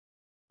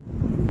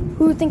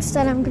Who thinks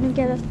that I'm gonna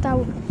get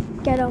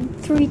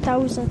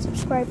 3,000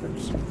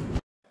 subscribers?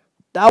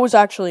 That was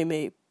actually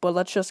me, but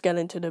let's just get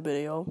into the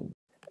video.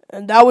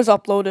 And that was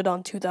uploaded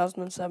on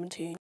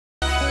 2017.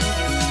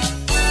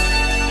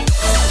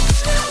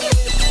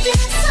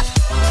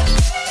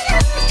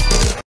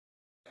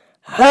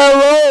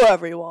 Hello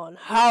everyone,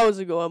 how's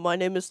it going? My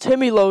name is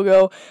Timmy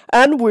Logo,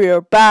 and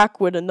we're back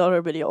with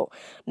another video.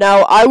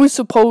 Now, I was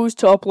supposed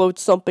to upload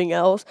something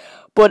else,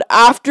 but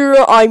after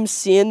I'm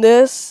seeing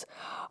this,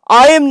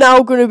 I am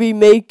now going to be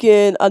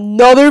making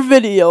another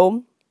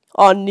video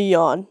on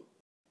N3ON.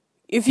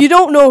 If you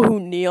don't know who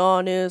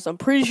N3ON is, I'm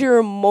pretty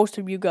sure most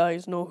of you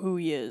guys know who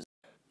he is.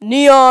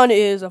 N3ON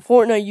is a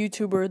Fortnite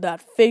YouTuber that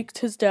faked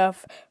his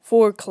death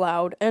for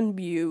clout and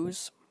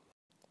views.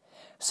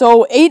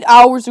 So 8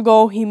 hours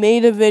ago, he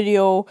made a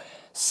video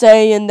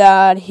saying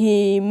that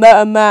he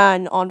met a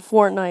man on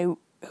Fortnite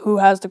who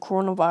has the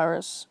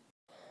coronavirus.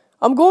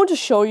 I'm going to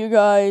show you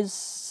guys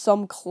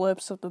some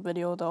clips of the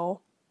video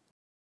though.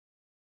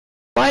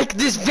 Like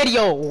this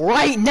video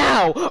right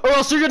now, or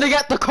else you're gonna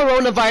get the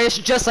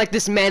coronavirus just like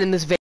this man in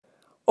this video.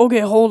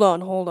 Okay, hold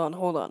on.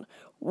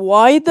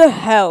 Why the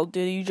hell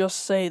did you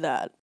just say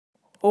that?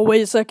 Oh,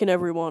 wait a second,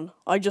 everyone.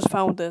 I just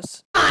found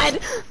this. God!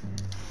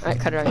 Alright,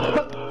 cut it right there.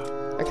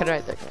 Alright, cut it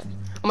right there.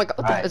 Oh my god,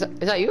 what the,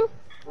 is that you?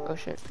 Oh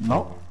shit.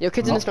 No. Yo,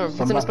 kids in the storm.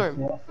 Kids in the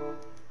storm.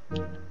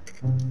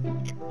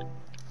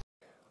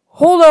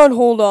 Hold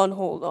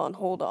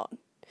on.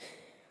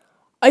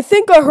 I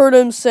think I heard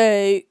him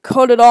say,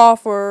 cut it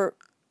off or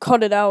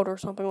cut it out or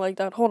something like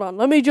that. Hold on,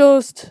 let me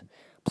just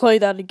play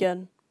that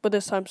again, but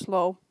this time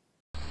slow.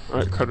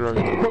 Alright, cut it right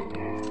there.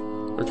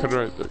 Cut it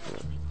right there.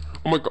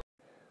 Oh my god.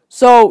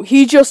 So,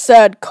 he just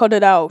said, cut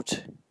it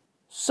out.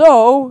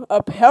 So,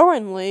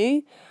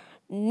 apparently,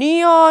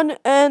 N3ON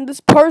and this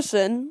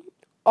person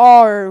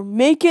are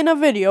making a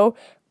video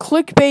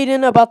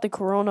clickbaiting about the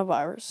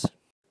coronavirus.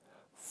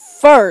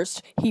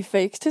 First, he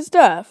faked his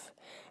death,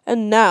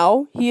 and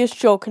now he is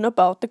joking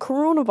about the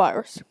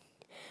coronavirus.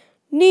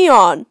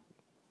 N3ON,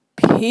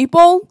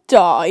 people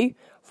die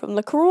from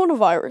the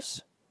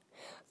coronavirus.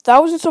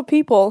 Thousands of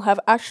people have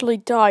actually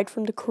died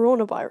from the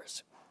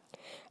coronavirus.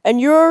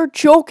 And you're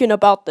joking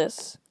about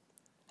this.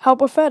 How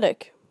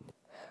pathetic.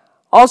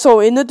 Also,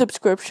 in the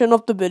description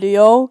of the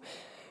video,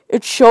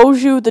 it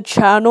shows you the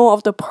channel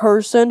of the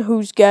person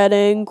who's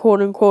getting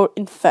quote-unquote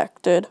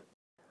infected.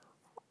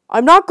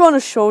 I'm not going to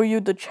show you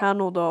the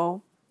channel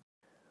though.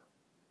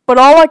 But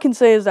all I can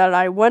say is that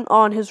I went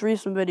on his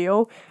recent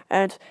video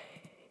and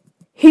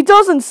he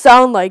doesn't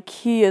sound like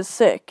he is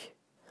sick.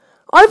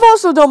 I've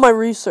also done my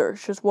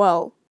research as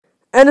well.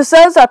 And it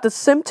says that the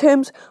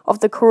symptoms of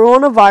the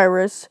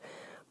coronavirus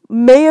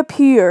may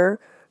appear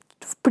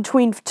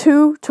between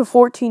 2 to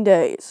 14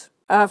 days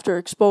after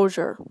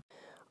exposure.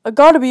 I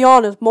gotta be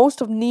honest,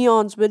 most of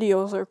N3ON's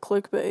videos are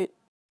clickbait.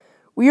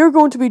 We are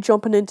going to be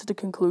jumping into the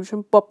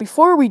conclusion, but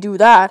before we do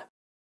that,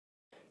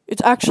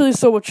 it's actually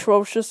so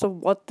atrocious of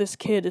what this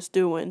kid is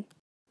doing.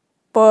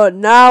 But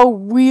now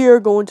we are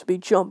going to be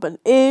jumping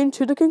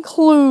into the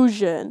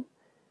conclusion.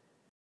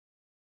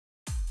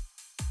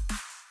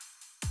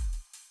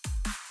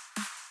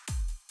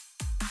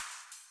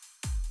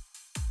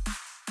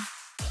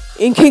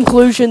 In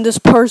conclusion, this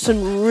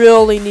person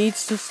really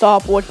needs to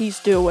stop what he's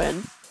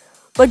doing.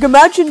 Like,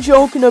 imagine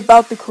joking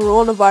about the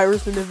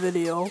coronavirus in a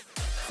video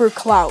for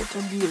clout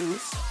and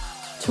views.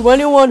 To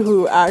anyone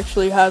who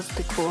actually has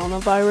the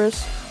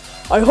coronavirus,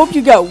 I hope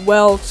you get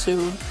well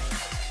soon.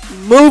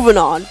 Moving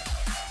on.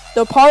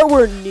 The part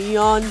where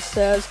N3ON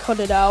says cut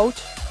it out,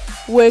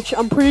 which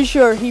I'm pretty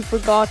sure he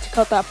forgot to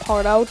cut that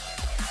part out,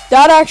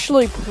 that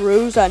actually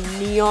proves that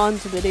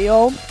N3ON's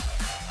video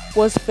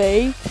was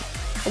fake,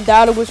 and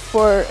that it was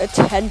for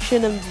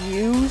attention and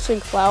views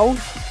and clout,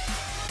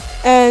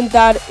 and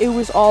that it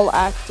was all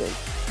acting.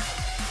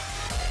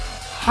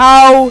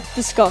 How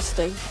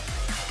disgusting.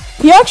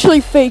 He actually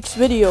fakes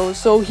videos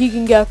so he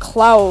can get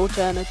clout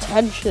and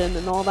attention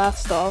and all that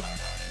stuff.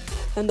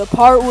 And the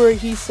part where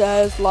he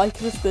says, like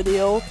this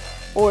video,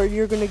 or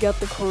you're gonna get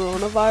the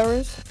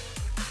coronavirus,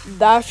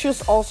 that's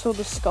just also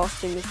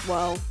disgusting as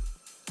well.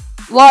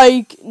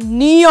 Like,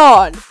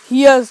 N3ON,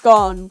 he has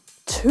gone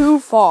too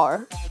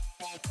far.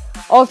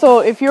 Also,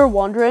 if you're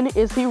wondering,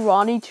 is he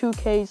Ronnie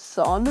 2K's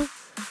son?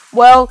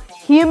 Well,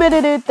 he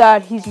admitted it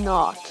that he's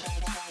not.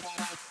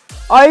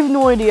 I have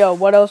no idea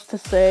what else to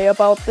say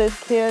about this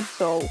kid,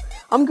 so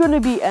I'm going to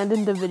be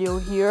ending the video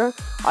here.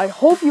 I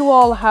hope you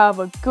all have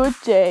a good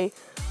day.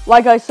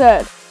 Like I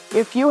said,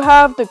 if you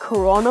have the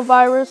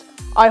coronavirus,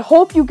 I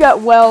hope you get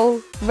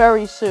well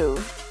very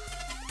soon.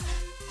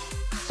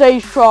 Stay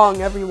strong,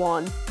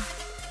 everyone.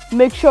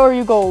 Make sure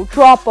you go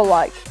drop a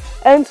like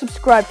and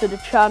subscribe to the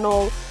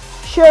channel.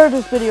 Share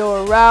this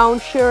video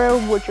around, share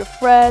it with your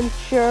friends,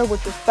 share it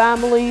with your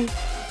family,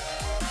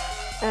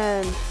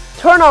 and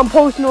turn on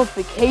post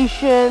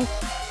notifications.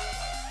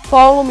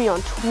 Follow me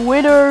on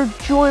Twitter,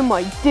 join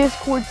my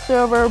Discord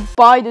server,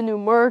 buy the new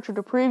merch or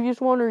the previous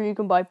one, or you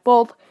can buy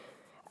both.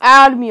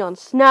 Add me on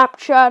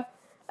Snapchat,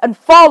 and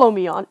follow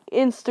me on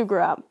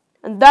Instagram.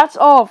 And that's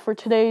all for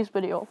today's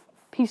video.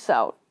 Peace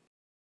out.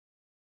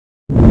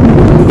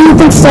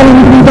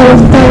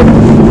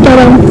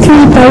 get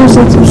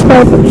 3,000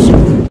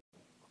 subscribers.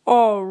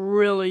 Oh,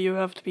 really? You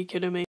have to be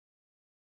kidding me.